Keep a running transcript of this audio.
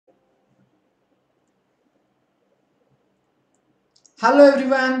Hello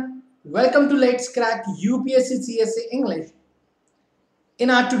everyone, welcome to Let's Crack UPSC CSE English.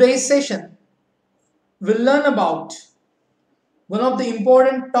 In our today's session, we'll learn about one of the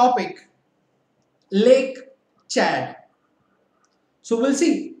important topic, Lake Chad. So we'll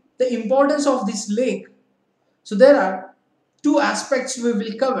see the importance of this lake. So there are two aspects we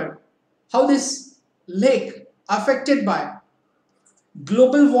will cover. How this lake affected by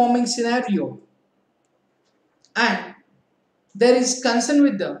global warming scenario, and there is concern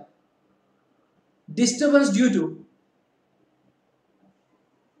with the disturbance due to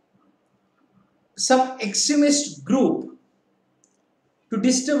some extremist group to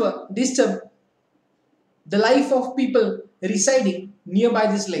disturb the life of people residing nearby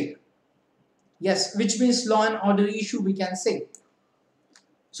this lake. Yes, which means law and order issue we can say.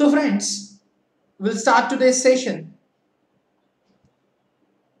 So friends, we'll start today's session.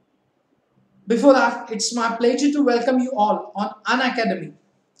 Before that, it's my pleasure to welcome you all on Unacademy,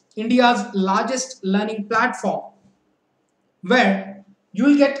 India's largest learning platform, where you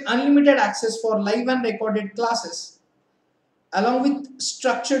will get unlimited access for live and recorded classes along with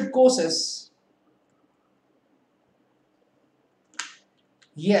structured courses.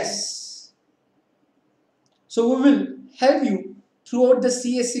 Yes. So we will help you throughout the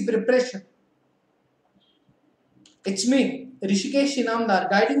CSE preparation. It's me, Rushikesh Inamdar,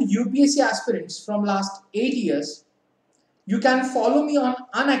 guiding UPSC aspirants from last 8 years. You can follow me on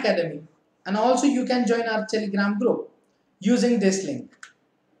Unacademy, and also you can join our Telegram group using this link.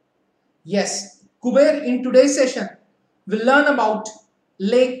 Yes, Kuber, in today's session, we'll learn about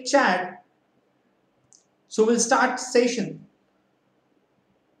Lake Chad. So we'll start session.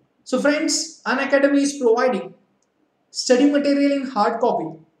 So friends, Unacademy is providing study material in hard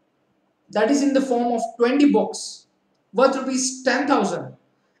copy, that is in the form of 20 books worth rupees 10,000,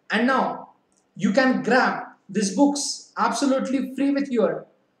 and now you can grab these books absolutely free with your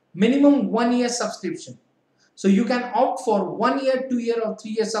minimum 1 year subscription. So you can opt for 1 year, 2 year or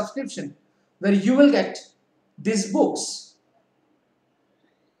 3 year subscription where you will get these books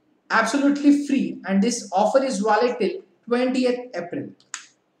absolutely free, and this offer is valid till 20th April.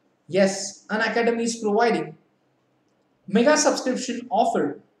 Yes, Unacademy is providing mega subscription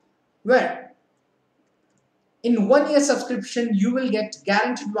offer where in 1 year subscription you will get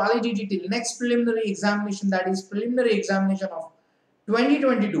guaranteed validity till next preliminary examination, that is preliminary examination of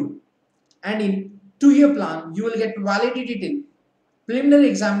 2022, and in 2 year plan you will get validity till preliminary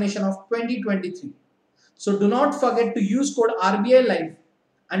examination of 2023. So do not forget to use code RBI Live,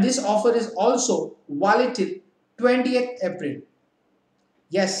 and this offer is also valid till 20th April.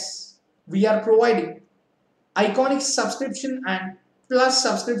 Yes, we are providing iconic subscription and plus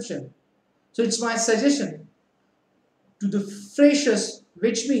subscription. So it's my suggestion to the freshers,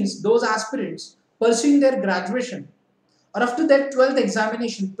 which means those aspirants pursuing their graduation or after their 12th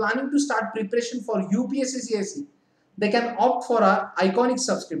examination planning to start preparation for UPSC CSE, they can opt for our iconic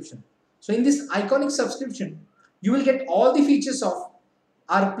subscription. So in this iconic subscription, you will get all the features of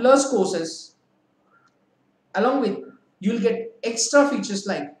our plus courses, along with you will get extra features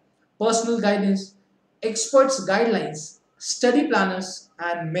like personal guidance, experts guidelines, study planners,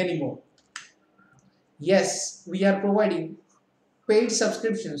 and many more. Yes, we are providing paid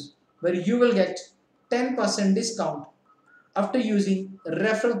subscriptions where you will get 10% discount after using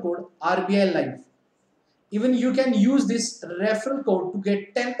referral code RBI Live. Even you can use this referral code to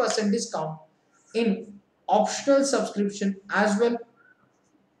get 10% discount in optional subscription as well.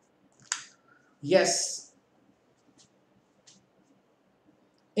 Yes,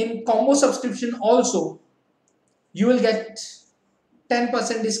 in combo subscription also you will get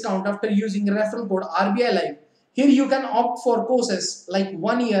 10% discount after using referral code RBI Live. Here you can opt for courses like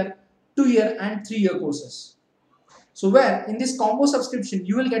 1 year, 2 year and 3 year courses. So where in this combo subscription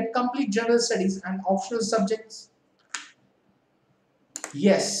you will get complete general studies and optional subjects.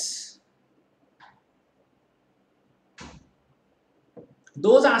 Yes,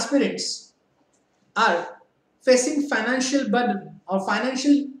 those aspirants are facing financial burden or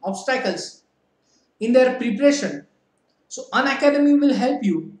financial obstacles in their preparation. So Unacademy will help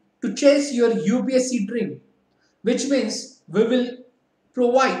you to chase your UPSC dream, which means we will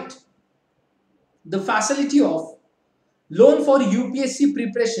provide the facility of loan for UPSC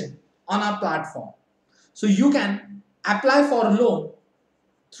preparation on our platform. So you can apply for loan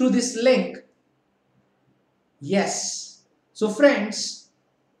through this link. Yes. So friends,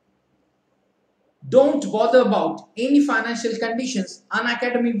 don't bother about any financial conditions.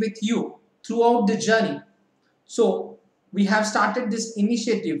 Unacademy with you throughout the journey. So we have started this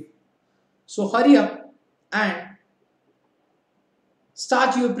initiative. So hurry up and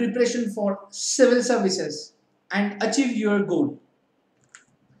start your preparation for civil services and achieve your goal.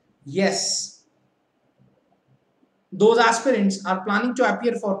 Yes, those aspirants are planning to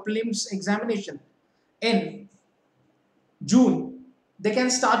appear for prelims examination in June. They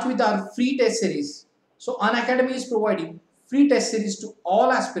can start with our free test series. So Unacademy is providing free test series to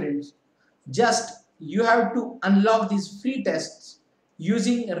all aspirants. Just you have to unlock these free tests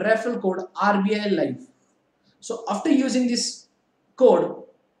using referral code RBI Live. So after using this code,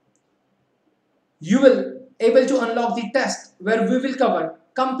 you will able to unlock the test where we will cover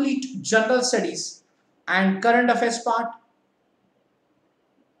complete general studies and current affairs part.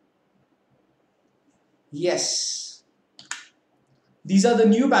 Yes, these are the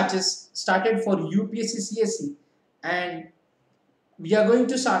new batches started for UPSC CSE, and we are going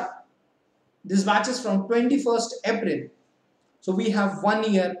to start these batches from 21st April. So we have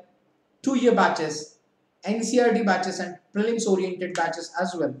 1 year, 2 year batches, NCRT batches and prelims oriented batches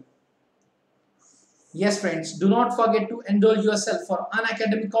as well. Yes friends, do not forget to enroll yourself for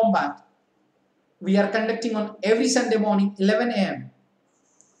Unacademy Combat. We are conducting on every Sunday morning 11 a.m.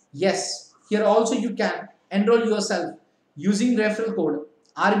 Yes, here also you can enroll yourself using referral code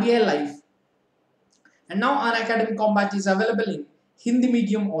RBI Life. And now Unacademy Combat is available in Hindi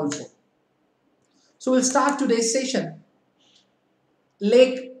medium also. So we'll start today's session.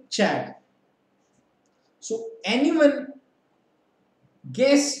 Lake Chad. So anyone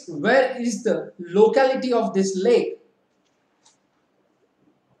guess where is the locality of this lake?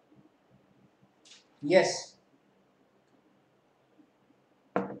 Yes.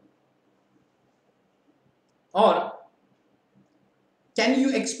 Or can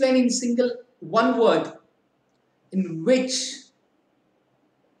you explain in single one word in which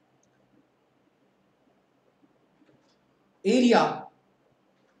area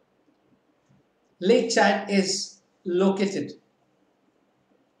Lake Chad is located?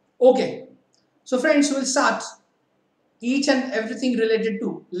 Okay. So friends, we'll start each and everything related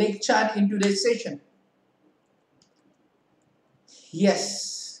to Lake Chad in today's session.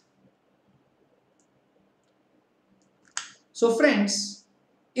 Yes. So friends,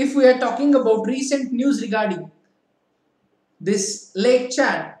 if we are talking about recent news regarding this Lake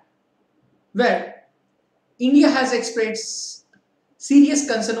Chad, where India has expressed serious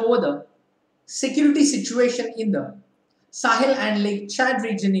concern over the security situation in the Sahel and Lake Chad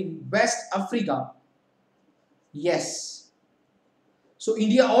region in West Africa. Yes. So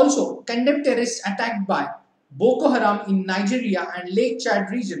India also condemned terrorist attack by Boko Haram in Nigeria and Lake Chad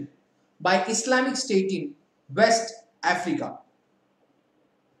region by Islamic State in West Africa.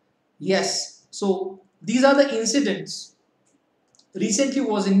 Yes. So these are the incidents recently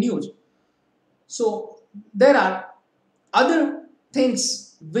was in news. So there are other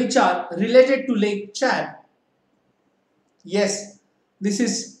things which are related to Lake Chad. Yes, this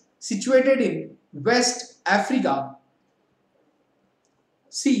is situated in West Africa.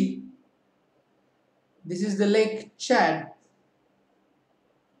 See, this is the Lake Chad.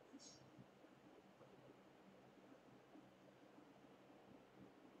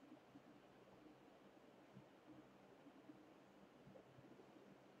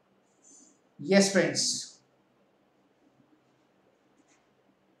 Yes, friends.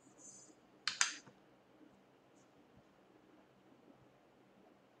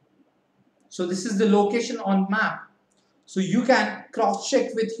 So this is the location on map. So you can cross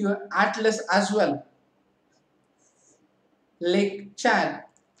check with your atlas as well. Lake Chad.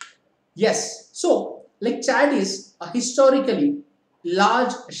 Yes. So Lake Chad is a historically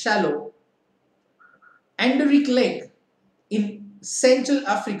large, shallow, endemic lake in Central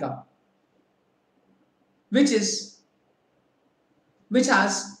Africa, which has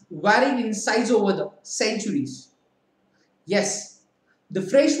varied in size over the centuries. Yes, the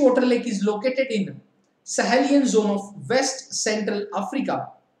freshwater lake is located in Sahelian zone of West Central Africa.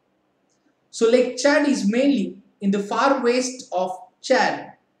 So Lake Chad is mainly in the far west of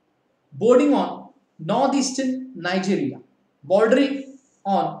Chad, bordering on northeastern Nigeria. Bordering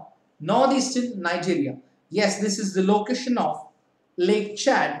on northeastern Nigeria. Yes, this is the location of Lake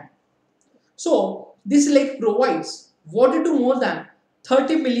Chad. So this lake provides water to more than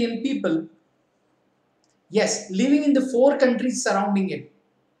 30 million people. Yes, living in the 4 countries surrounding it,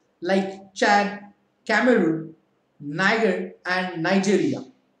 like Chad, Cameroon, Niger, and Nigeria.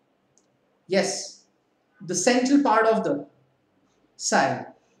 Yes, the central part of the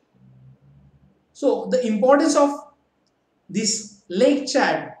Sahel. So the importance of this Lake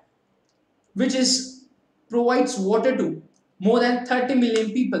Chad, which is provides water to more than 30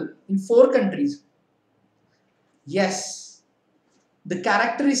 million people in 4 countries. Yes, the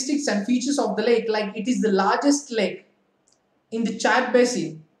characteristics and features of the lake, like it is the largest lake in the Chad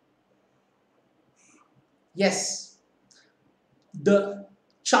Basin. Yes, the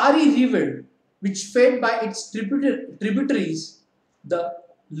Chari River, which fed by its tributaries, the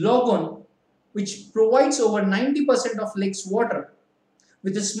Logon, which provides over 90% of lake's water,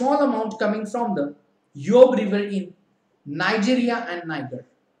 with a small amount coming from the Yobe River in Nigeria and Niger.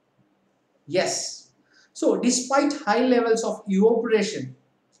 Yes. So, despite high levels of evaporation,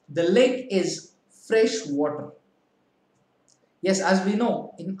 the lake is fresh water. Yes, as we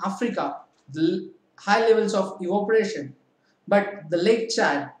know, in Africa, the high levels of evaporation, but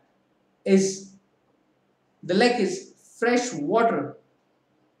is the lake is fresh water.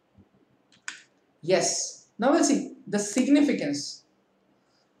 Yes. Now we'll see the significance.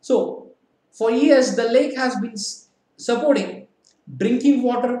 So, for years, the lake has been supporting drinking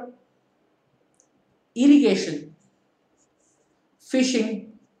water, irrigation,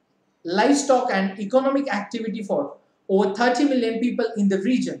 fishing, livestock and economic activity for over 30 million people in the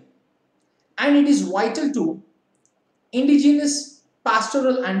region, and it is vital to indigenous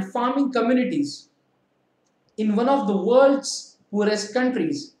pastoral and farming communities in one of the world's poorest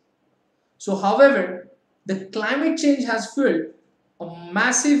countries. So, however, the climate change has fueled a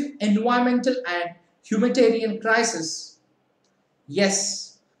massive environmental and humanitarian crisis.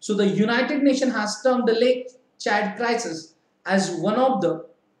 Yes, so the United Nations has termed the Lake Chad crisis as one of the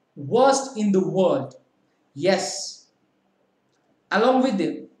worst in the world. Yes, along with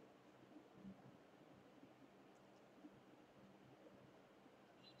the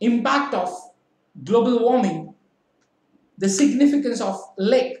impact of global warming, the significance of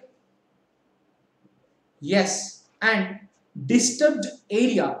lake, yes, and disturbed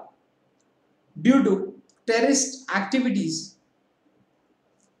area due to terrorist activities.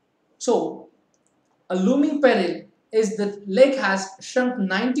 So, a looming peril is that lake has shrunk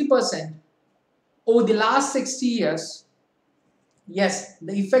 90% over the last 60 years. Yes,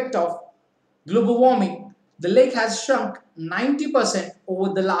 the effect of global warming, the lake has shrunk 90%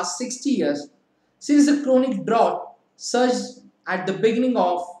 over the last 60 years since the chronic drought surged at the beginning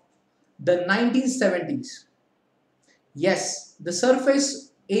of the 1970s. Yes, the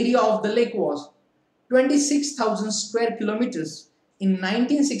surface area of the lake was 26,000 square kilometers in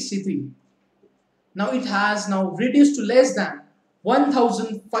 1963. Now it has now reduced to less than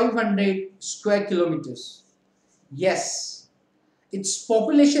 1,500 square kilometers. Yes, its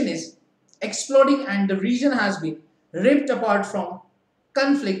population is exploding and the region has been ripped apart from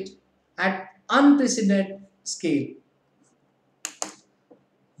conflict at unprecedented scale.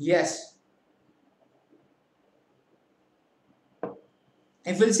 Yes,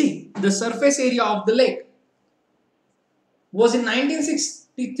 if we'll see the surface area of the lake was in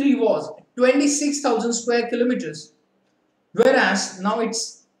 1963 was 26,000 square kilometers, whereas now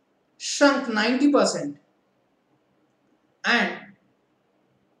it's shrunk 90% and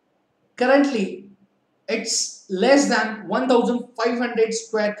currently it's less than 1,500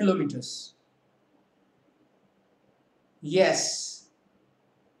 square kilometers. Yes.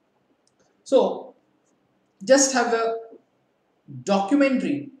 So just have a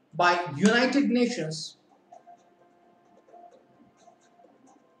documentary by United Nations.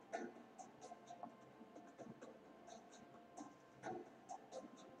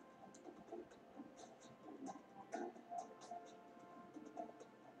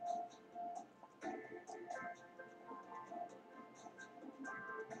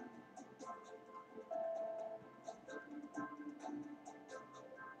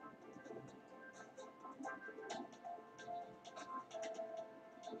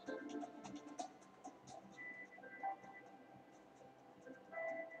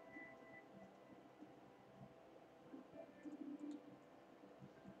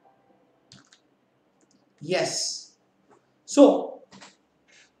 Yes. So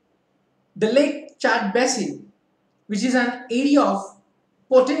the Lake Chad Basin, which is an area of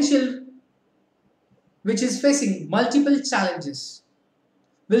potential which is facing multiple challenges.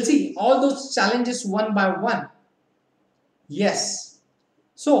 We'll see all those challenges one by one. Yes.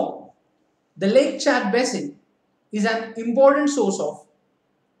 So the Lake Chad Basin is an important source of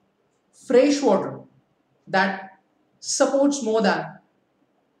fresh water that supports more than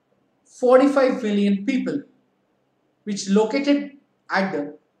 45 million people, which located at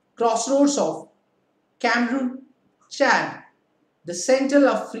the crossroads of Cameroon, Chad, the Central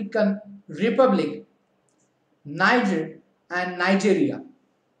African Republic, Niger, and Nigeria.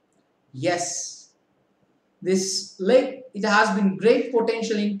 Yes, this lake it has been great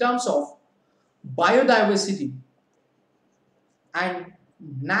potential in terms of biodiversity and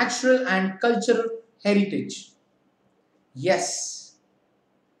natural and cultural heritage. Yes,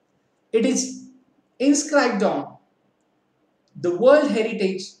 it is inscribed on the World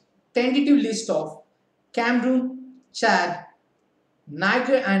Heritage tentative list of Cameroon, Chad,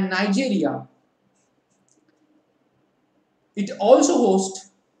 Niger and Nigeria. It also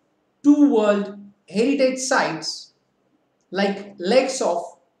hosts two World Heritage Sites like lakes of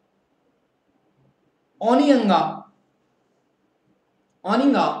Onianga,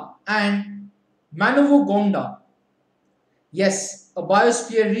 Oninga and Manovogonda. Yes, a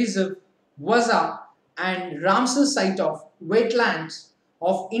biosphere reserve, Waza and Ramsar site of wetlands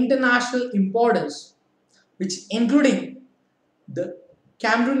of international importance, which including the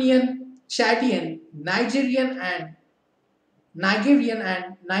Cameroonian, Chadian, Nigerian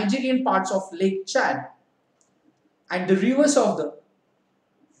parts of Lake Chad and the rivers of the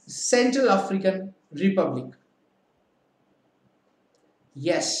Central African Republic.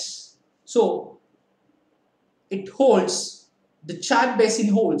 Yes, so it holds, the Chad Basin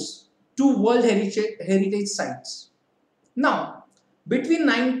holds two World Heritage Sites. Now, between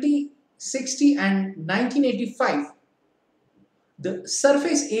 1960 and 1985, the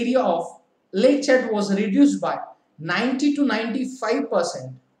surface area of Lake Chad was reduced by 90 to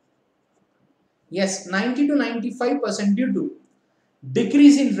 95%. Yes, 90 to 95% due to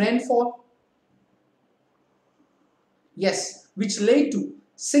decrease in rainfall. Yes, which led to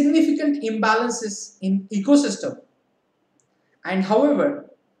significant imbalances in ecosystem. And however,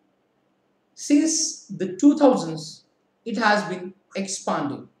 since the 2000s, it has been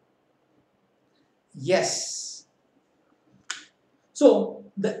expanding. Yes. So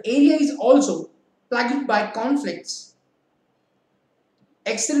the area is also plagued by conflicts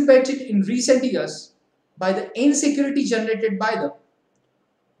exacerbated in recent years by the insecurity generated by the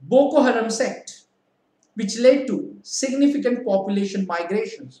Boko Haram sect, which led to significant population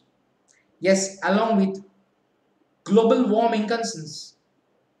migrations. Yes, along with global warming concerns,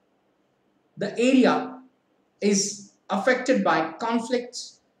 the area is affected by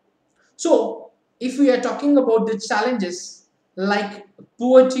conflicts. So, if we are talking about the challenges like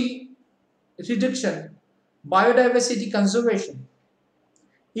poverty reduction, biodiversity conservation,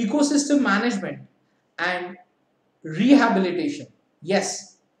 ecosystem management, and rehabilitation.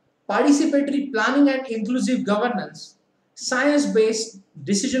 Yes, participatory planning and inclusive governance, science-based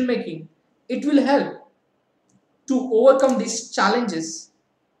decision making, it will help to overcome these challenges.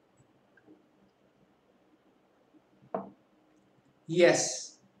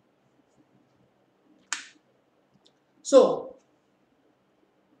 Yes. So,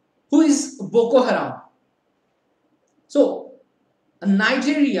 who is Boko Haram? So,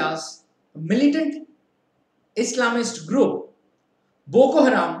 Nigeria's militant Islamist group, Boko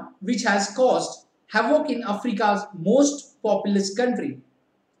Haram, which has caused havoc in Africa's most populous country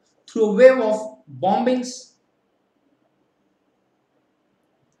through a wave of bombings,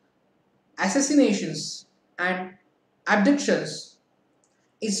 assassinations, and abductions,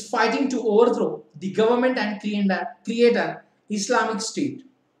 is fighting to overthrow the government and create an Islamic state.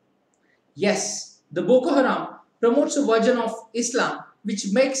 Yes, the Boko Haram promotes a version of Islam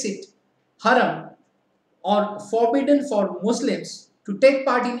which makes it haram or forbidden for Muslims to take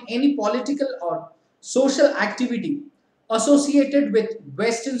part in any political or social activity associated with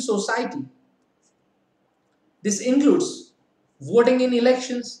Western society. This includes voting in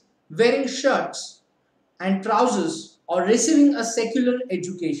elections, wearing shirts and trousers, or receiving a secular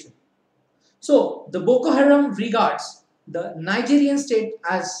education. So, the Boko Haram regards the Nigerian state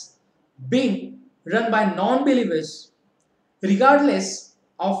as being run by non-believers, regardless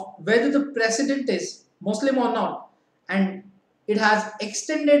of whether the president is Muslim or not, and it has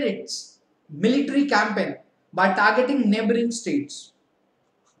extended its military campaign by targeting neighboring states.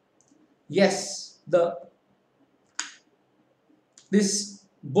 Yes, the this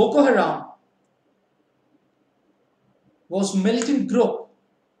Boko Haram was militant group,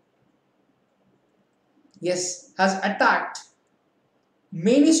 yes, has attacked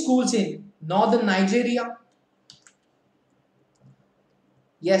many schools in northern Nigeria.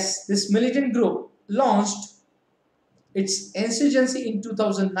 Yes, this militant group launched its insurgency in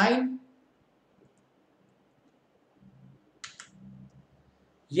 2009.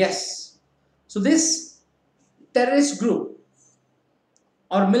 Yes, so this terrorist group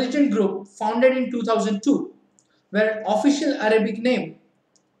or militant group founded in 2002, where official Arabic name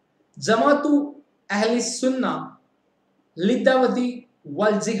Jamatu Ahli Sunnah Lidawati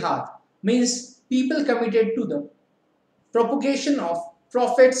wal Jihad means people committed to the propagation of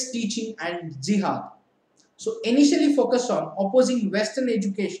Prophet's teaching and jihad. So initially focused on opposing Western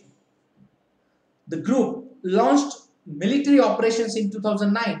education, the group launched military operations in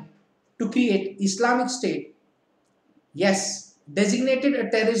 2009 to create Islamic State. Yes, designated a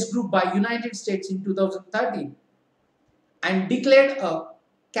terrorist group by United States in 2013 and declared a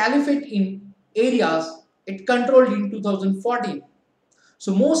caliphate in areas it controlled in 2014.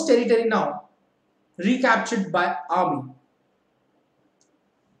 So most territory now recaptured by army.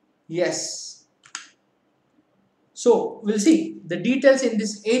 Yes. So we'll see the details in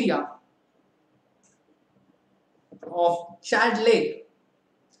this area of Chad Lake.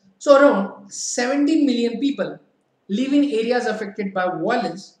 So around 17 million people live in areas affected by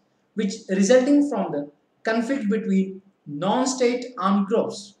violence which resulting from the conflict between non-state armed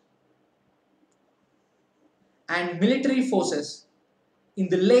groups and military forces in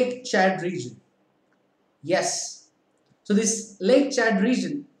the Lake Chad region. Yes. So this Lake Chad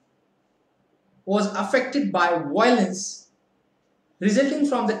region was affected by violence resulting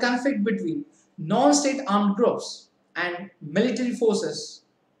from the conflict between non-state armed groups and military forces.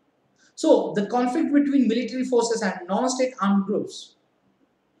 So the conflict between military forces and non-state armed groups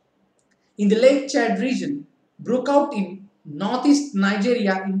in the Lake Chad region broke out in northeast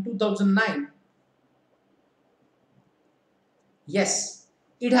Nigeria in 2009. Yes,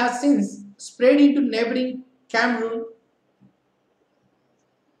 it has since spread into neighboring Cameroon,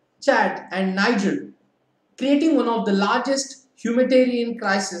 Chad and Niger, creating one of the largest humanitarian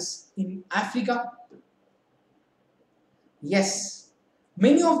crises in Africa. Yes,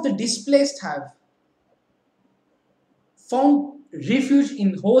 many of the displaced have found refuge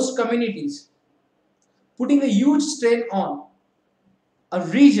in host communities, putting a huge strain on a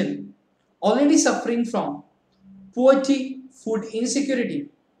region already suffering from poverty, food insecurity,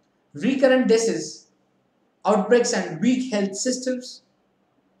 recurrent disease, outbreaks and weak health systems.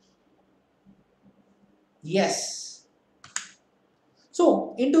 Yes.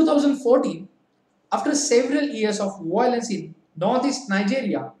 So, in 2014, after several years of violence in northeast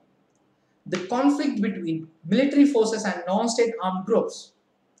Nigeria, the conflict between military forces and non-state armed groups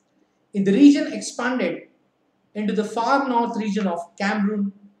in the region expanded into the far north region of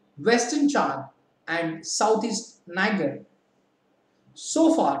Cameroon, western Chad, and southeast Niger.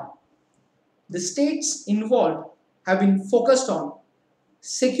 So far, the states involved have been focused on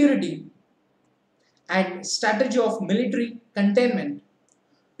security and strategy of military containment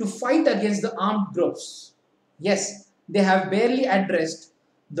to fight against the armed groups. Yes, they have barely addressed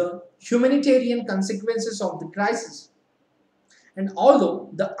the humanitarian consequences of the crisis. And although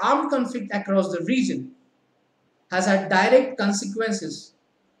the armed conflict across the region has had direct consequences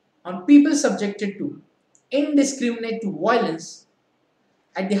on people subjected to indiscriminate violence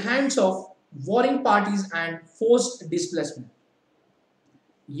at the hands of warring parties and forced displacement.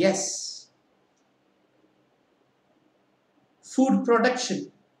 Yes, food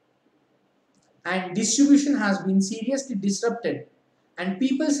production and distribution has been seriously disrupted and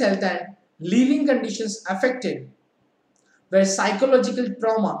people's health and living conditions affected, where psychological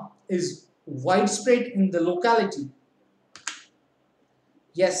trauma is widespread in the locality.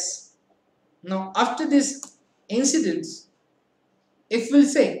 Yes. Now, after these incidents, if we'll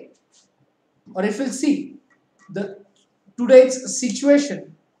say or if we'll see the today's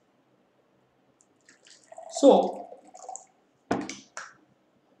situation, so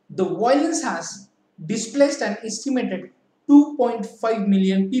the violence has displaced an estimated 2.5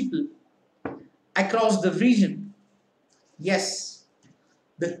 million people across the region. Yes,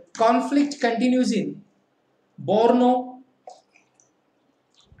 the conflict continues in Borno,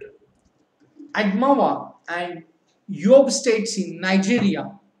 Adamawa and Yobe states in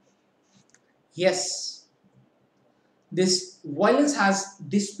Nigeria. Yes, this violence has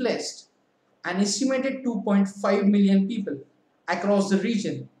displaced an estimated 2.5 million people across the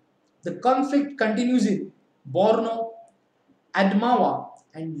region. The conflict continues in Borno, Adamawa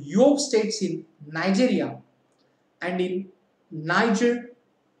and Yobe states in Nigeria and in Niger,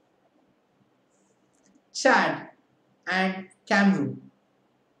 Chad and Cameroon.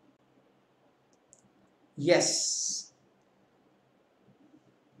 Yes.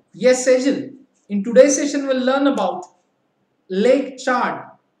 Yes, Sejal. In today's session, we'll learn about Lake Chad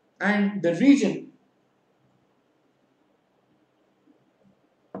and the region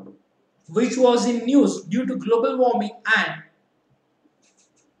which was in news due to global warming and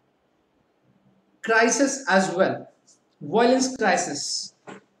crisis as well. Violence crisis.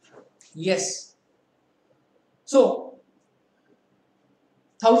 Yes. So,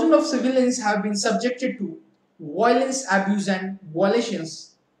 thousands of civilians have been subjected to violence, abuse and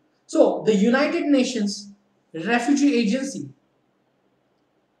violations. So, the United Nations Refugee Agency,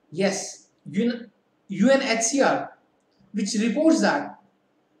 yes, UNHCR, which reports that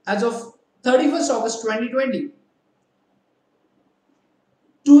as of 31st August 2020,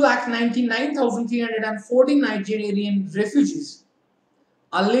 2,99,340 Nigerian refugees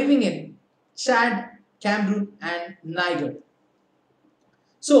are living in Chad, Cameroon and Niger.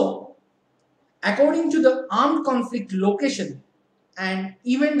 So, according to the armed conflict location, and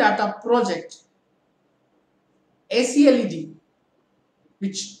Event Data Project ACLED,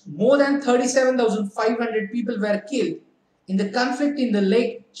 which more than 37,500 people were killed in the conflict in the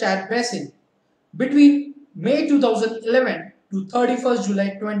Lake Chad Basin between May 2011 to 31st July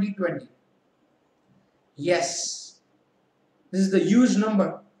 2020. Yes, this is the huge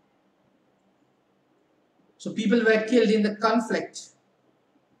number. So people were killed in the conflict.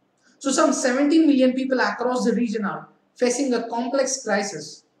 So some 17 million people across the region are facing a complex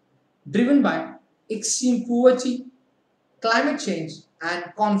crisis driven by extreme poverty, climate change and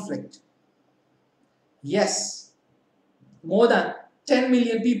conflict. Yes, more than 10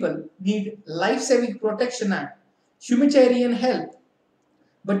 million people need life-saving protection and humanitarian help,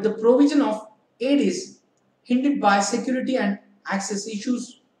 but the provision of aid is hindered by security and access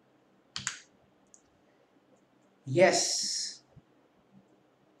issues. Yes.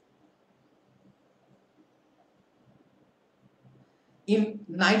 In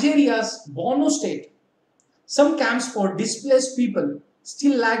Nigeria's Borno state, some camps for displaced people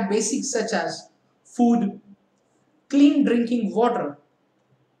still lack basics such as food, clean drinking water,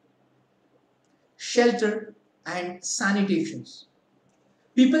 shelter, and sanitations.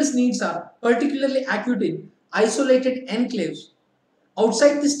 People's needs are particularly acute in isolated enclaves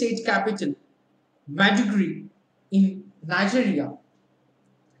outside the state capital, Maiduguri, in Nigeria.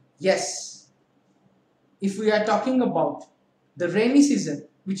 Yes, if we are talking about the rainy season,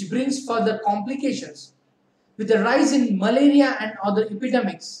 which brings further complications with the rise in malaria and other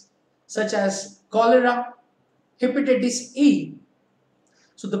epidemics such as cholera, hepatitis E.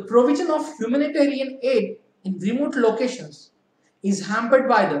 So the provision of humanitarian aid in remote locations is hampered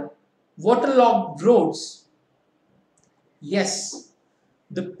by the waterlogged roads. Yes,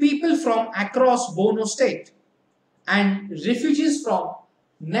 the people from across Borno state and refugees from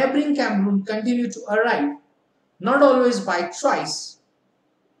neighboring Cameroon continue to arrive, not always by choice,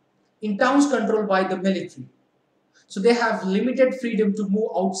 in towns controlled by the military. So they have limited freedom to move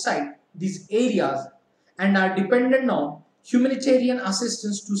outside these areas and are dependent on humanitarian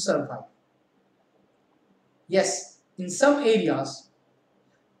assistance to survive. Yes, in some areas,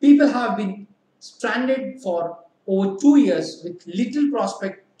 people have been stranded for over 2 years with little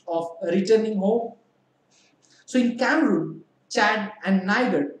prospect of returning home. So in Cameroon, Chad and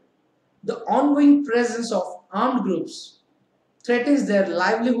Niger, the ongoing presence of armed groups threatens their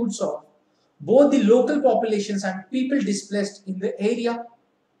livelihoods of both the local populations and people displaced in the area.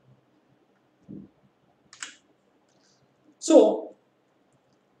 So,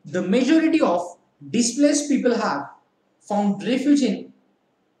 the majority of displaced people have found refuge in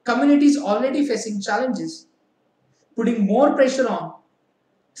communities already facing challenges, putting more pressure on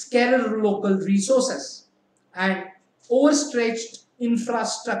scarcer local resources and overstretched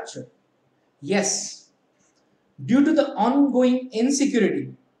infrastructure. Yes, due to the ongoing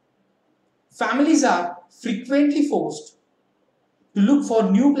insecurity, families are frequently forced to look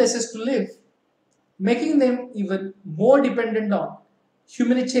for new places to live, making them even more dependent on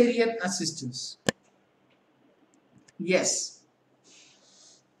humanitarian assistance. Yes.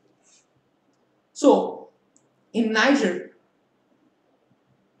 So, in Niger,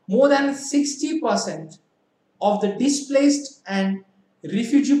 more than 60% of the displaced and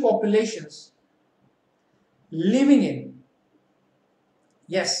refugee populations living in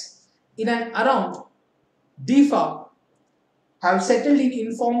and around Difa have settled in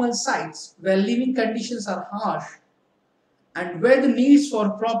informal sites where living conditions are harsh and where the needs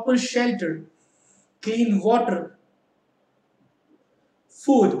for proper shelter, clean water,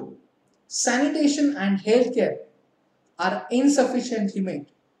 food, sanitation and healthcare are insufficiently met.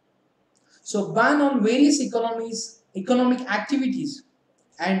 So ban on various economic activities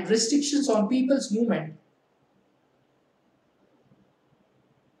and restrictions on people's movement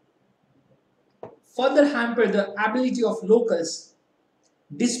further hamper the ability of locals,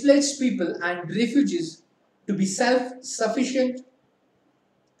 displaced people and refugees to be self-sufficient.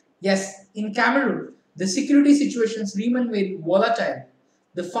 Yes, in Cameroon, the security situations remain very volatile.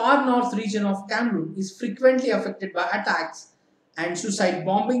 The far north region of Cameroon is frequently affected by attacks and suicide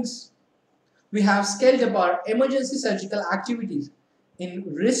bombings. We have scaled up our emergency surgical activities in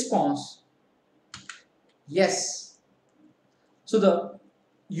response. Yes. So the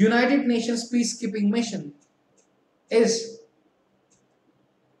United Nations peacekeeping mission is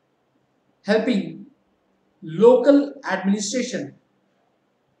helping local administration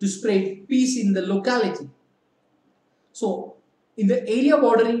to spread peace in the locality. So, in the area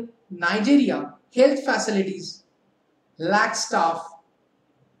bordering Nigeria, lack staff,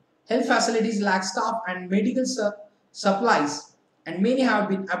 health facilities lack staff and medical supplies, and many have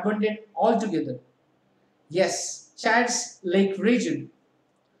been abandoned altogether. Yes, Chad's Lake region,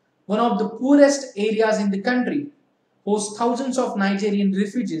 one of the poorest areas in the country, hosts thousands of Nigerian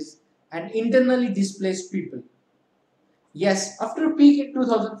refugees and internally displaced people. Yes, after a peak in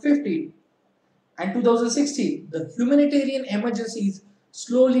 2015 and 2016, the humanitarian emergency is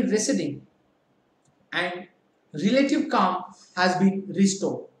slowly receding and relative calm has been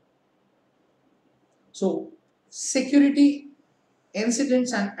restored. So, security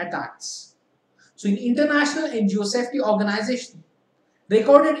incidents and attacks. So, in international NGO safety organization,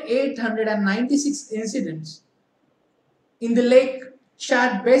 recorded 896 incidents in the Lake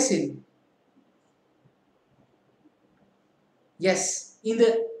Chad Basin. Yes, in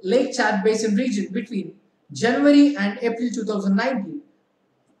the Lake Chad Basin region between January and April 2019,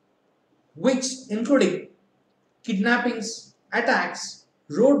 which including kidnappings, attacks,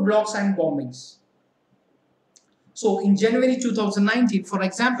 roadblocks, and bombings. So, in January 2019, for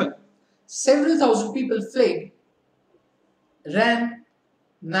example, several thousand people fled, ran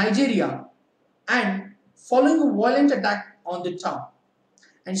Nigeria, and following a violent attack on the town,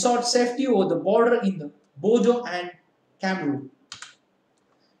 and sought safety over the border in the Bodo and Cameroon.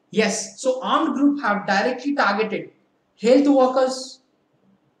 Yes, so armed groups have directly targeted health workers.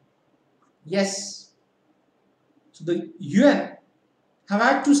 Yes, so the UN have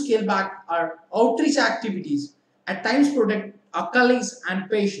had to scale back our outreach activities, at times protect our colleagues and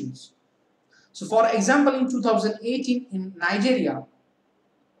patients. So for example, in 2018 in Nigeria,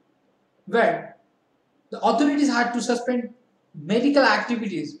 where the authorities had to suspend medical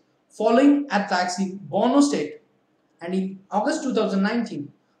activities following attacks in Borno State, and in August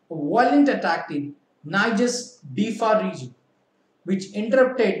 2019, a violent attack in Niger's Difa region, which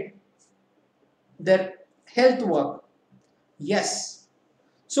interrupted their health work. Yes.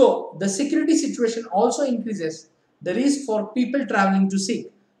 So, the security situation also increases the risk for people traveling to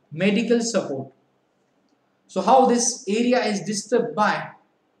seek medical support. So, how this area is disturbed by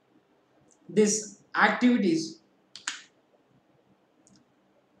these activities?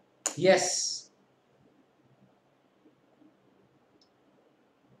 Yes.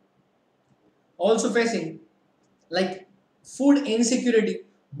 Also facing like food insecurity,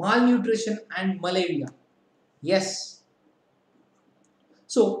 malnutrition, and malaria. Yes.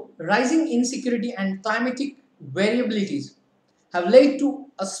 So, rising insecurity and climatic variabilities have led to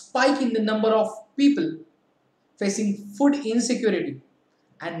a spike in the number of people facing food insecurity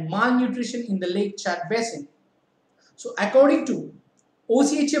and malnutrition in the Lake Chad Basin. So, according to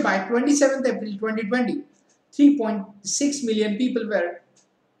OCHA by 27th April 2020, 3.6 million people were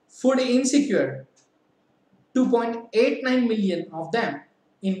food insecure, 2.89 million of them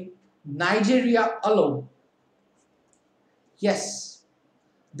in Nigeria alone. Yes,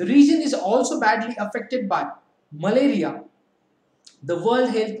 the region is also badly affected by malaria. The World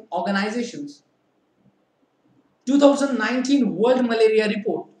Health Organization's 2019 World Malaria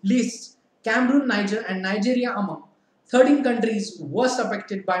Report lists Cameroon, Niger, and Nigeria among 13 countries worst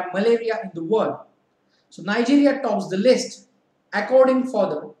affected by malaria in the world. So Nigeria tops the list, according for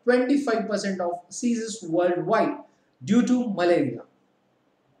the 25% of cases worldwide due to malaria.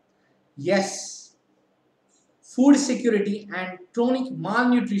 Yes, food security and chronic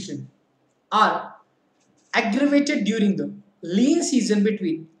malnutrition are aggravated during the lean season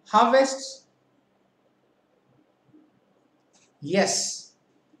between harvests. Yes,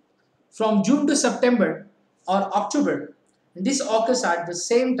 from June to September or October. This occurs at the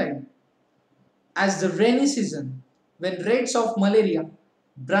same time as the rainy season, when rates of malaria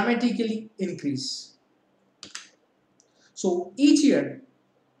dramatically increase. So each year,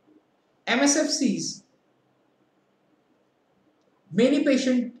 MSF sees many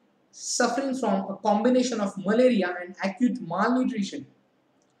patients suffering from a combination of malaria and acute malnutrition.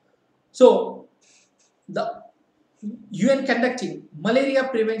 So the UN conducting malaria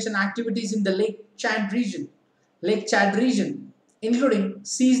prevention activities in the Lake Chad region, including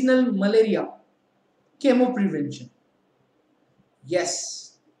seasonal malaria, chemo prevention.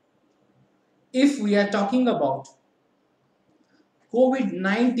 Yes, if we are talking about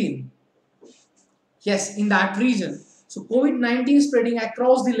COVID-19, yes, in that region, so COVID-19 spreading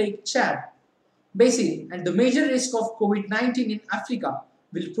across the Lake Chad Basin, and the major risk of COVID-19 in Africa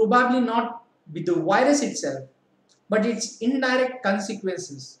will probably not be the virus itself, but its indirect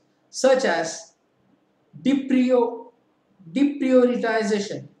consequences, such as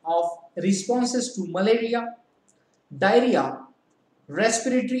deprioritization of responses to malaria, diarrhea,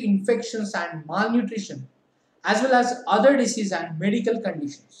 respiratory infections, and malnutrition, as well as other diseases and medical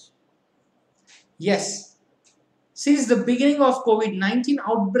conditions. Yes, since the beginning of COVID-19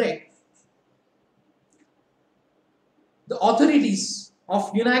 outbreak, the authorities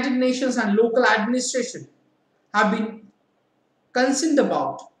of United Nations and local administration have been concerned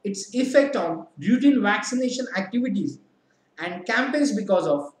about its effect on routine vaccination activities and campaigns because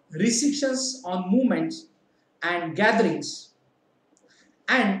of restrictions on movements and gatherings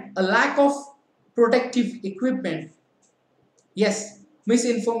and a lack of protective equipment. Yes,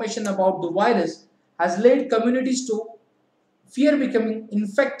 misinformation about the virus has led communities to fear becoming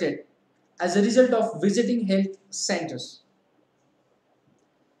infected as a result of visiting health centers.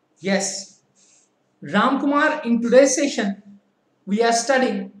 Yes, Ramkumar, in today's session, we are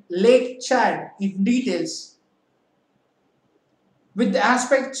studying Lake Chad in details with the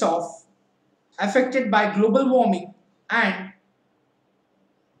aspects of affected by global warming and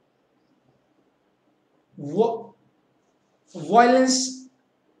violence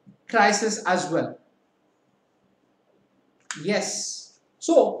crisis as well. Yes.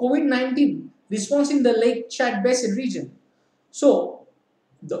 So, COVID-19 response in the Lake Chad Basin region. So,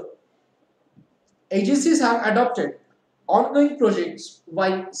 the agencies have adopted ongoing projects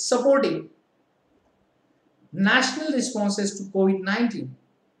while supporting national responses to COVID-19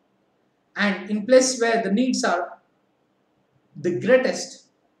 and in place where the needs are the greatest,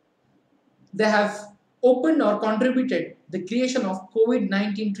 they have opened or contributed the creation of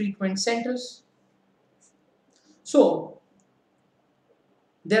COVID-19 treatment centers. So,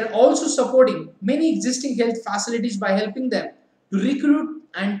 they are also supporting many existing health facilities by helping them to recruit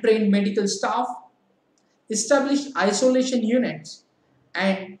and train medical staff, establish isolation units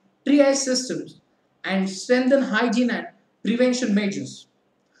and triage systems, and strengthen hygiene and prevention measures.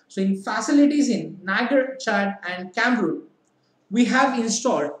 So, in facilities in Niger, Chad, and Cameroon, we have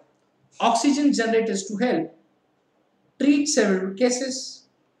installed oxygen generators to help treat several cases.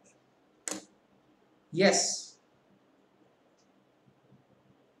 Yes.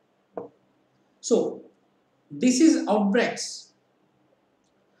 So, disease outbreaks.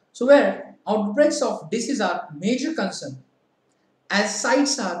 So, where outbreaks of disease are major concern as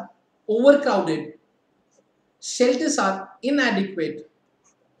sites are overcrowded, shelters are inadequate,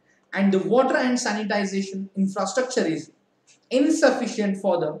 and the water and sanitization infrastructure is insufficient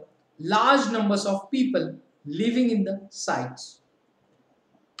for the large numbers of people living in the sites.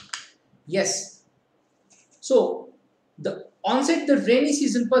 Yes. So, the onset the rainy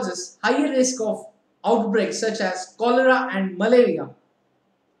season poses higher risk of outbreaks such as cholera and malaria.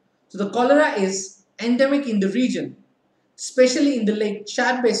 So, the cholera is endemic in the region, especially in the Lake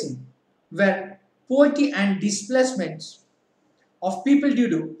Chad Basin, where poverty and displacements of people due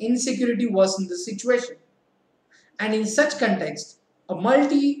to insecurity worsen the situation. And in such context, a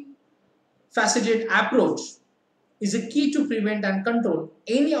multifaceted approach is a key to prevent and control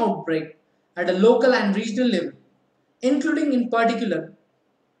any outbreak at a local and regional level, including in particular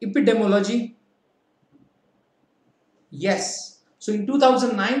epidemiology. Yes. So in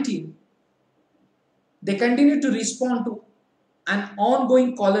 2019, they continued to respond to an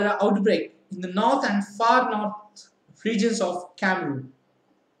ongoing cholera outbreak in the north and far north regions of Cameroon.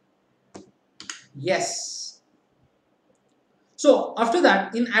 Yes. So after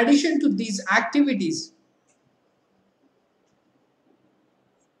that, in addition to these activities,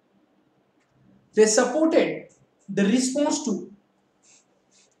 they supported the response to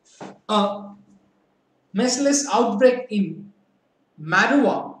a measles outbreak in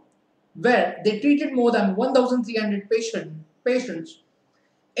Marua, where they treated more than 1,300 patients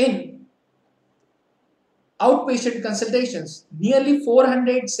in outpatient consultations. Nearly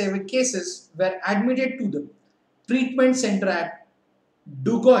 400 severe cases were admitted to the treatment center at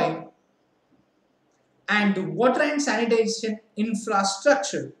Dugoy, and water and sanitation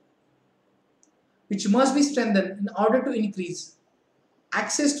infrastructure, which must be strengthened in order to increase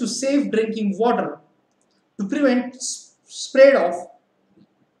access to safe drinking water to prevent spread of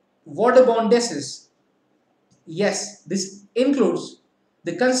waterborne disease. Yes, this includes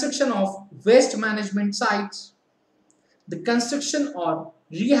the construction of waste management sites, the construction or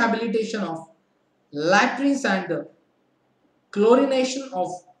rehabilitation of latrines and the chlorination of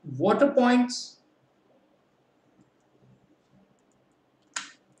water points.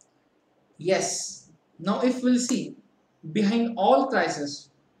 Yes, now if we'll see behind all crises,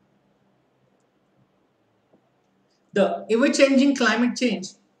 the ever-changing climate change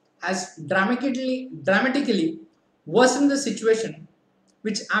has dramatically worsened the situation,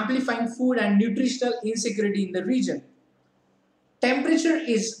 which amplifying food and nutritional insecurity in the region. Temperature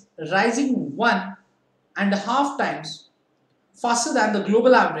is rising 1.5 times faster than the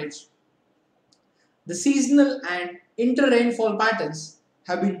global average. The seasonal and inter-rainfall patterns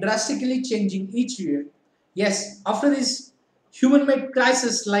have been drastically changing each year. Yes, after this human-made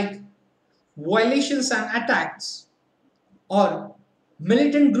crisis like violations and attacks or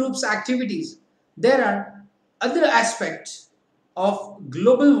militant groups activities, there are other aspect of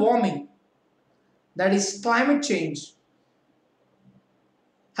global warming, that is climate change,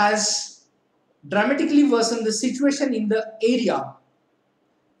 has dramatically worsened the situation in the area.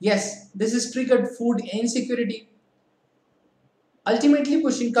 Yes, this has triggered food insecurity, ultimately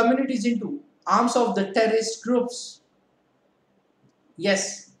pushing communities into arms of the terrorist groups.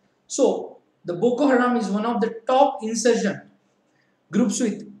 Yes, so the Boko Haram is one of the top insurgent groups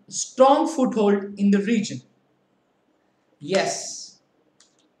with strong foothold in the region. Yes,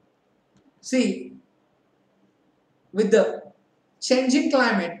 see, with the changing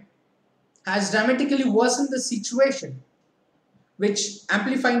climate has dramatically worsened the situation, which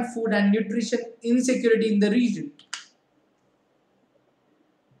amplifying food and nutrition insecurity in the region.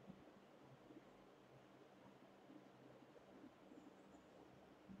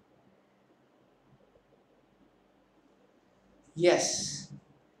 Yes,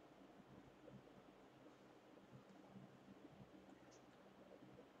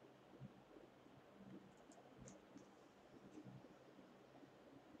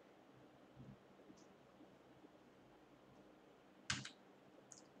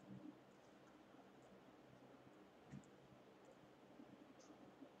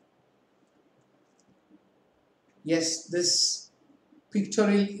 yes, this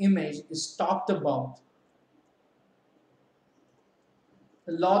pictorial image is talked about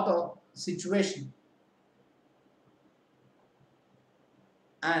a lot of situation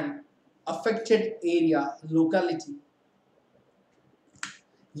and affected area locality.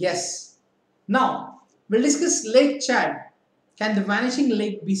 Yes. Now we'll discuss Lake Chad. Can the vanishing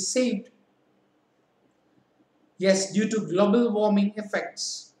lake be saved? Yes, due to global warming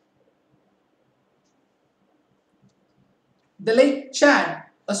effects. The Lake Chad,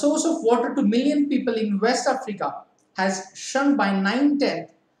 a source of water to million people in West Africa, has shrunk by 9/10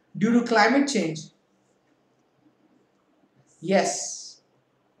 due to climate change. Yes.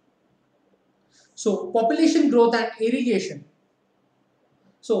 So population growth and irrigation.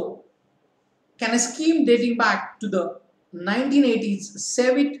 So can a scheme dating back to the 1980s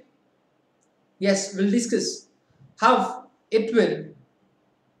save it? Yes, we'll discuss how it will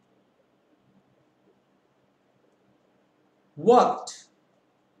worked.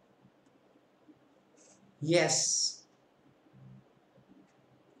 Yes.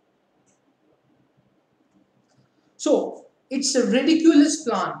 So it's a ridiculous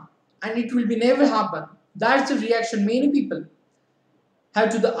plan and it will be never happen. That's the reaction many people have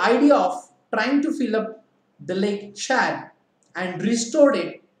to the idea of trying to fill up the Lake Chad and restore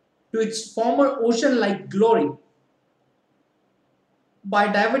it to its former ocean-like glory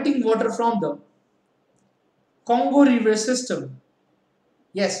by diverting water from the Congo River system.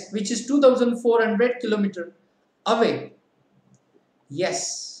 Yes, which is 2,400 kilometers away.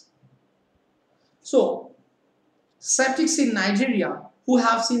 Yes. So skeptics in Nigeria who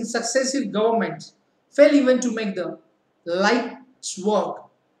have seen successive governments fail even to make the lights work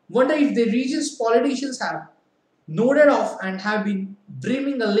wonder if the region's politicians have nodded off and have been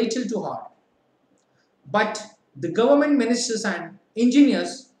dreaming a little too hard. But the government ministers and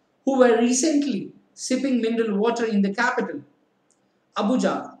engineers who were recently sipping mineral water in the capital,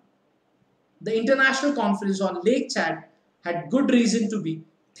 Abuja, the international conference on Lake Chad, had good reason to be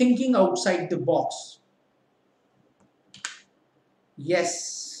thinking outside the box.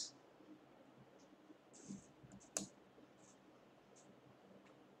 Yes.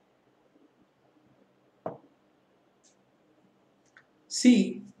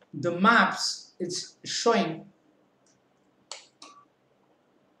 See the maps, it's showing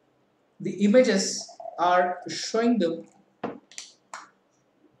the images are showing them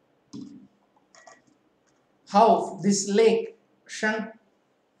how this lake shrunk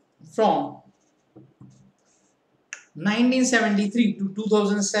from 1973 to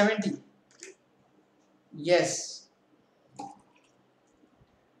 2070. Yes.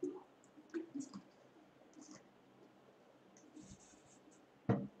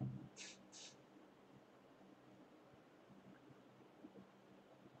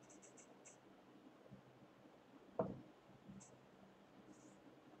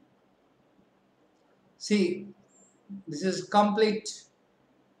 See, this is complete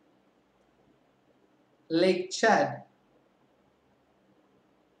Lake Chad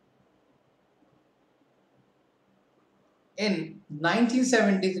in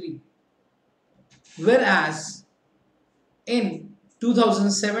 1973, whereas in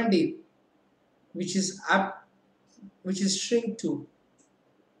 2017, which is up, which is shrink to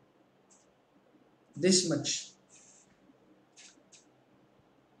this much.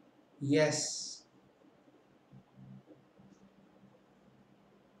 Yes.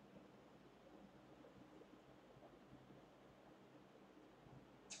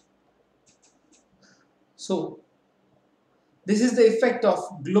 So this is the effect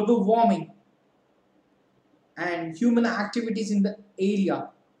of global warming and human activities in the area.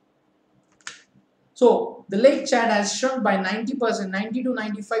 So the Lake Chad has shrunk by 90%, 90 to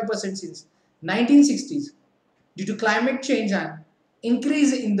 95% since 1960s due to climate change and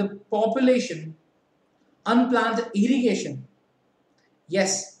increase in the population, unplanned irrigation.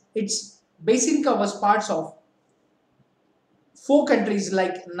 Yes, its basin covers parts of four countries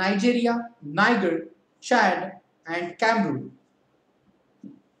like Nigeria, Niger, Chad, and Cameroon.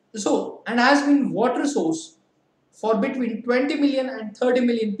 So, and has been water source for between 20 million and 30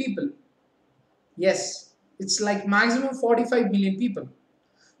 million people. Yes, it's like maximum 45 million people.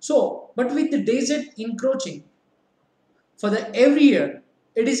 So, but with the desert encroaching for the every year,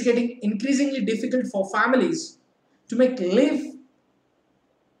 it is getting increasingly difficult for families to make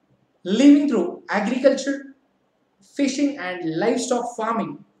living through agriculture, fishing, and livestock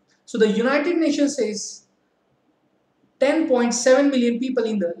farming. So the United Nations says 10.7 million people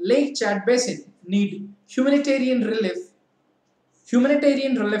in the Lake Chad Basin need humanitarian relief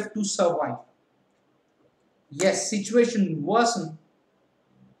to survive. Yes, situation worsen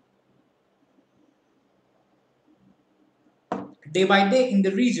day by day in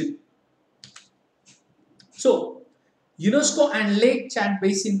the region. So, UNESCO and Lake Chad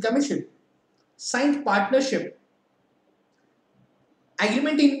Basin Commission signed partnership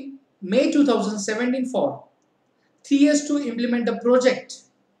agreement in May 2017 for 3 years to implement a project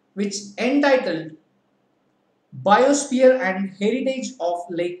which entitled Biosphere and Heritage of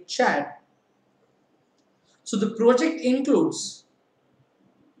Lake Chad. So the project includes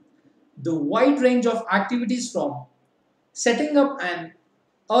the wide range of activities from setting up an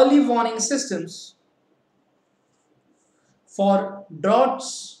early warning systems for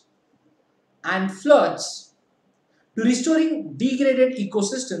droughts and floods to restoring degraded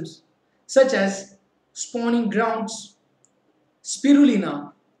ecosystems such as spawning grounds,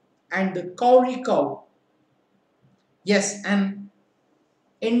 spirulina, and the cowrie cow. Yes, an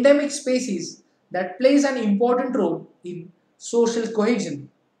endemic species that plays an important role in social cohesion.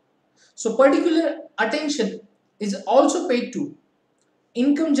 So particular attention is also paid to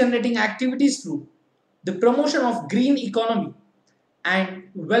income generating activities through the promotion of green economy and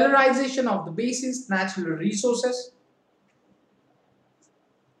valorization of the basin's natural resources.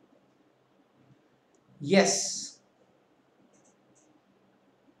 Yes.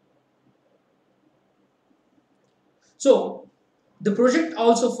 So the project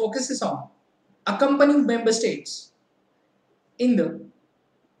also focuses on accompanying member states in the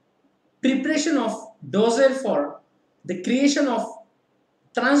preparation of dossier for the creation of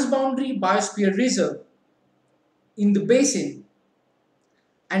transboundary biosphere reserve in the basin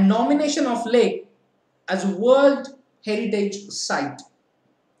and nomination of lake as a World Heritage Site.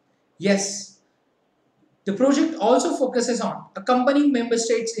 Yes, the project also focuses on accompanying member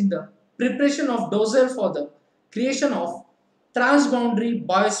states in the preparation of dossier for the creation of transboundary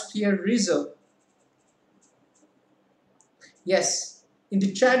biosphere reserve. Yes, in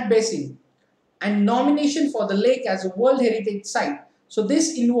the Chad Basin and nomination for the lake as a World Heritage Site. So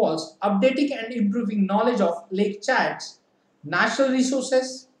this involves updating and improving knowledge of Lake Chad's natural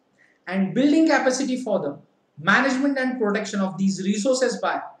resources and building capacity for the management and protection of these resources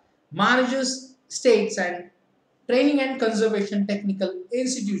by managers, states, and training and conservation technical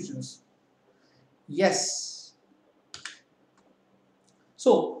institutions. Yes.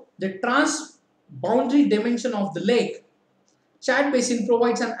 So the transboundary dimension of the lake Chad Basin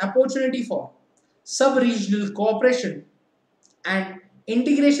provides an opportunity for sub-regional cooperation and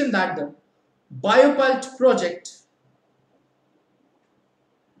integration that the Biopult project,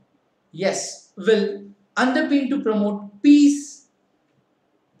 yes, will underpin to promote peace,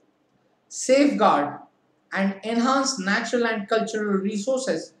 safeguard, and enhance natural and cultural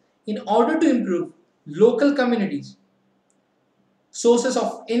resources in order to improve local communities, sources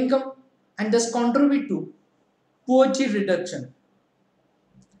of income, and thus contribute to poverty reduction.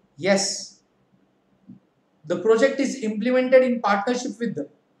 Yes, the project is implemented in partnership with the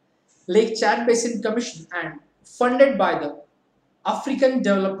Lake Chad Basin Commission and funded by the African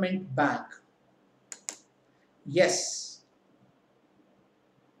Development Bank. Yes,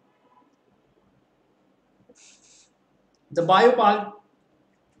 the Biopal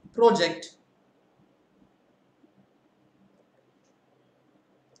project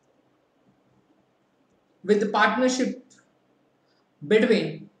with the partnership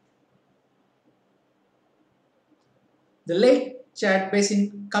between the Lake Chad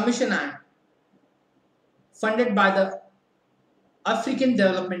Basin Commission and funded by the African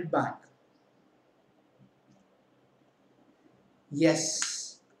Development Bank.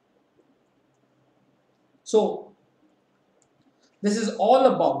 Yes, So this is all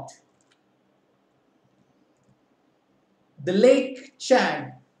about the Lake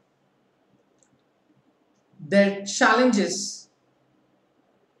Chad, their challenges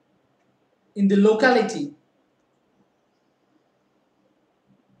in the locality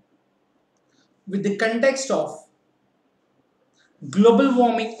with the context of global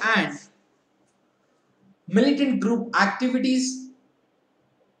warming and militant group activities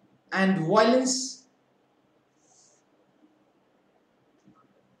and violence.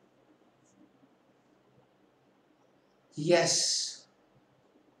 Yes.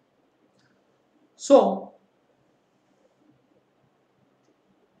 So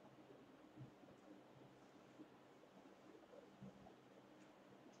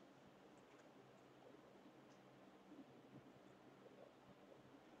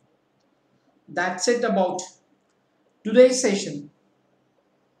that's it about today's session.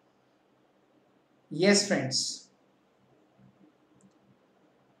 Yes, friends.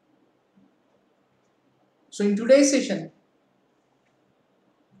 So in today's session,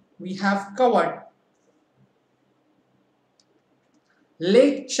 we have covered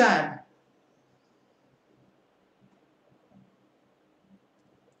Lake Chad.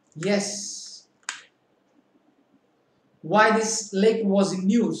 Yes. Why this lake was in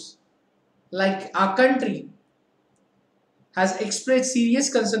news? Like our country has expressed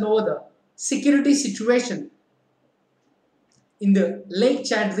serious concern over the security situation in the Lake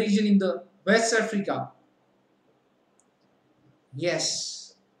Chad region in the West Africa.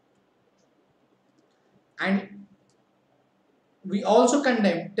 Yes. And we also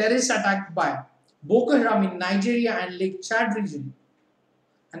condemn terrorist attack by Boko Haram in Nigeria and Lake Chad region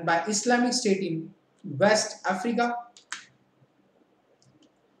and by Islamic State in West Africa.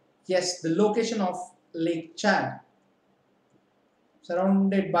 Yes, the location of Lake Chad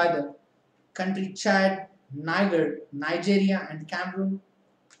surrounded by the country Chad, Niger, Nigeria and Cameroon.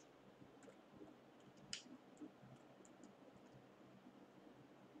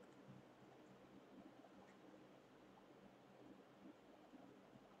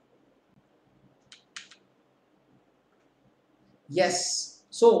 Yes,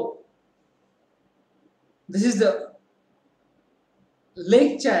 so this is the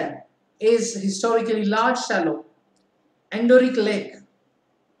Lake Chad is historically large, shallow, endorheic lake.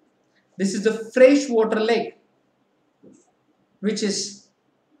 This is the freshwater lake which is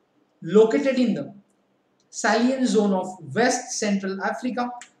located in the Salian zone of West Central Africa.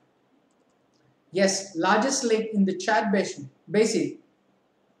 Yes, largest lake in the Chad basin.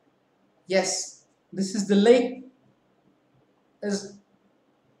 Yes, this is the lake is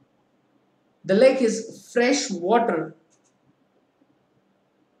the lake is fresh water.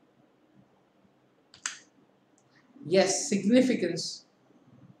 Yes, significance.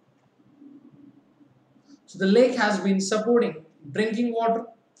 So the lake has been supporting drinking water,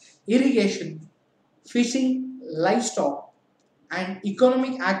 irrigation, fishing, livestock, and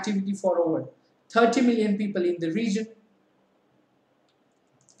economic activity for over 30 million people in the region.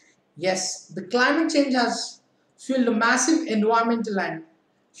 Yes, the climate change has fueled a massive environmental and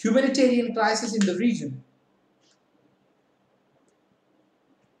humanitarian crisis in the region.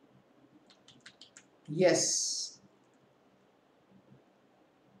 Yes.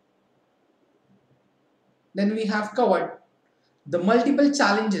 Then we have covered the multiple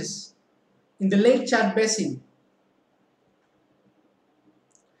challenges in the Lake Chad Basin.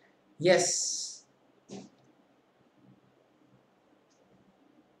 Yes.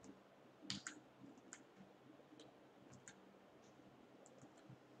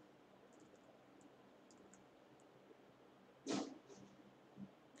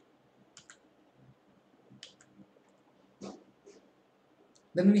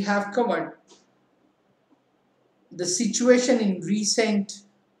 Then we have covered the situation in recent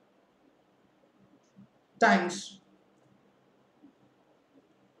times.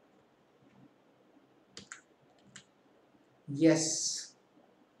 Yes.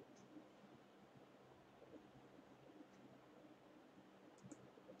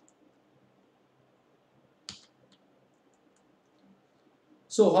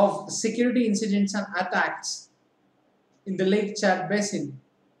 So, of security incidents and attacks in the Lake Chad Basin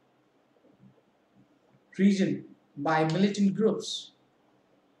region by militant groups.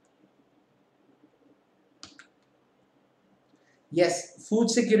 Yes, food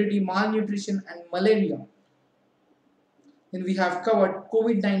security, malnutrition, and malaria. Then we have covered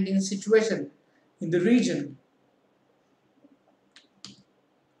COVID-19 situation in the region.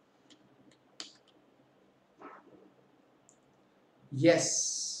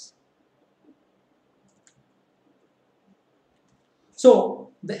 Yes.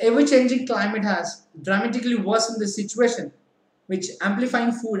 So The ever-changing climate has dramatically worsened the situation, which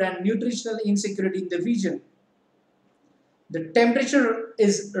amplifying food and nutritional insecurity in the region. The temperature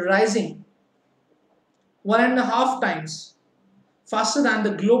is rising 1.5 times faster than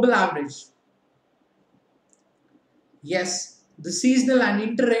the global average. Yes, the seasonal and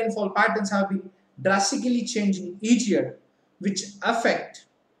inter-rainfall patterns have been drastically changing each year, which affect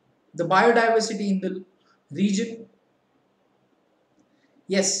the biodiversity in the region.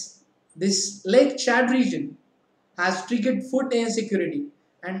 Yes, this Lake Chad region has triggered food insecurity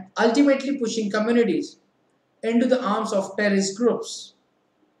and ultimately pushing communities into the arms of terrorist groups.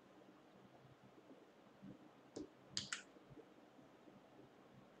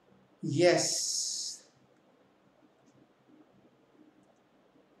 Yes.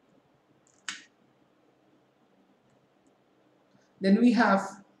 Then we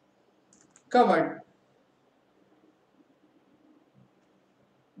have covered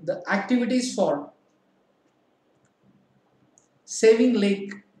the activities for saving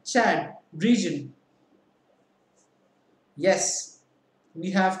Lake Chad region. Yes, we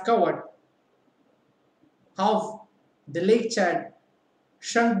have covered how the Lake Chad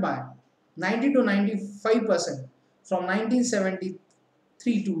shrunk by 90 to 95% from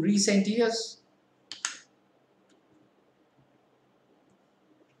 1973 to recent years.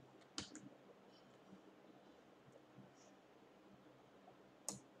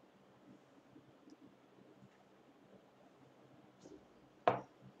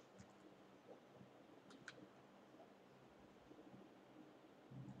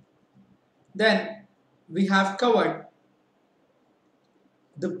 Then we have covered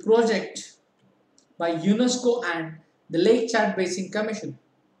the project by UNESCO and the Lake Chad Basin Commission.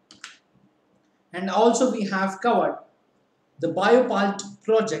 And also we have covered the Biopalt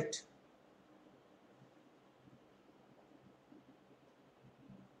project.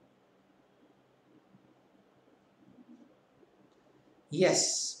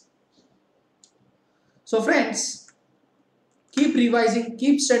 Yes. So friends, keep revising,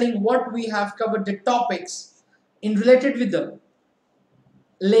 keep studying what we have covered the topics in related with the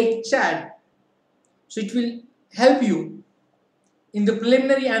Lake Chad. So it will help you in the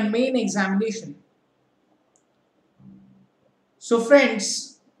preliminary and main examination. So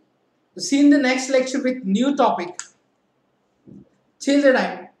friends, see you in the next lecture with new topic. Till the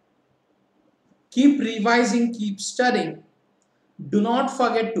time, keep revising, keep studying. Do not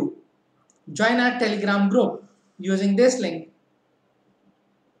forget to join our Telegram group using this link.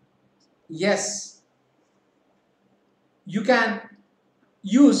 Yes, you can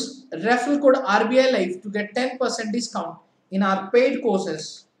use referral code RBI Life to get 10% discount in our paid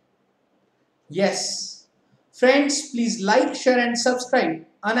courses. Yes, friends, please like, share and subscribe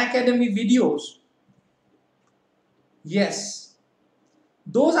Unacademy videos. Yes,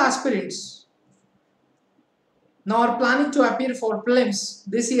 those aspirants now are planning to appear for prelims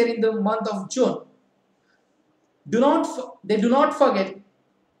this year in the month of June. They do not forget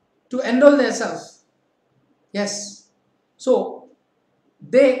to enroll themselves. Yes, so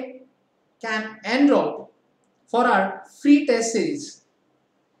they can enroll for our free test series.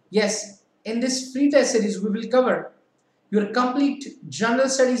 Yes, in this free test series we will cover your complete general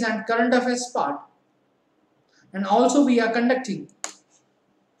studies and current affairs part, and also we are conducting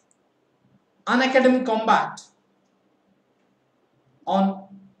Unacademy combat on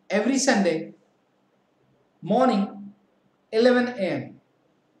every Sunday morning 11 a.m.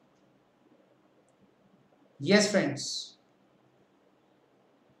 Yes friends,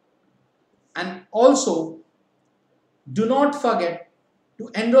 and also do not forget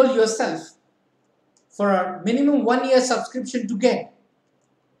to enroll yourself for a minimum 1 year subscription to get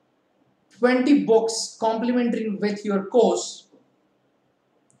 20 books complimentary with your course,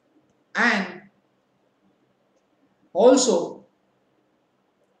 and also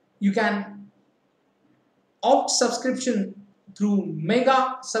you can opt subscription through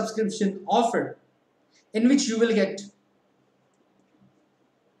mega subscription offer, in which you will get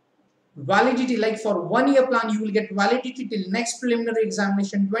validity, like for 1 year plan you will get validity till next preliminary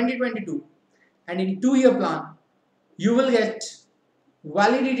examination 2022, and in 2 year plan you will get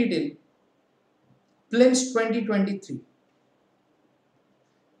validity till prelims 2023.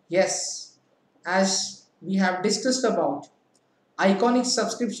 Yes, as we have discussed about iconic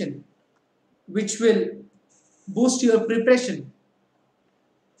subscription, which will boost your preparation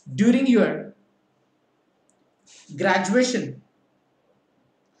during your graduation.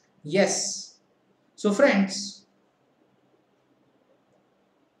 Yes, so friends,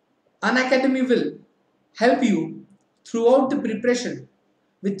 Unacademy will help you throughout the preparation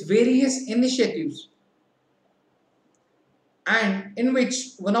with various initiatives, and in which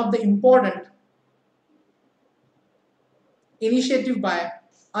one of the important initiative by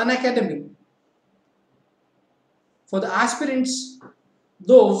Unacademy for the aspirants,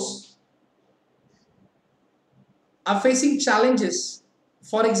 those are facing challenges,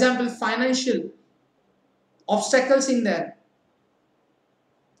 for example financial obstacles in their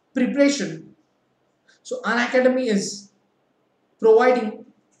preparation. So Unacademy is providing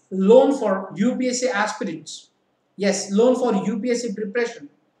loan for UPSC aspirants. Yes, loan for UPSC preparation.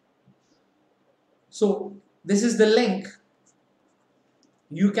 So this is the link.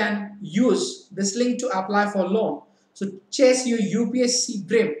 You can use this link to apply for loan. So chase your UPSC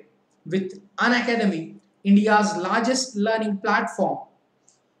dream with Unacademy, India's largest learning platform,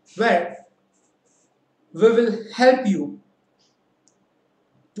 where we will help you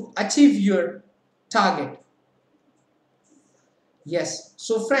to achieve your target. Yes,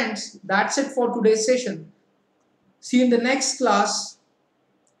 so friends, that's it for today's session. See you in the next class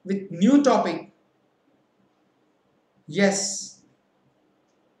with new topic. Yes,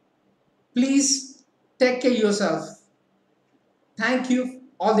 please take care of yourself. Thank you.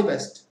 All the best.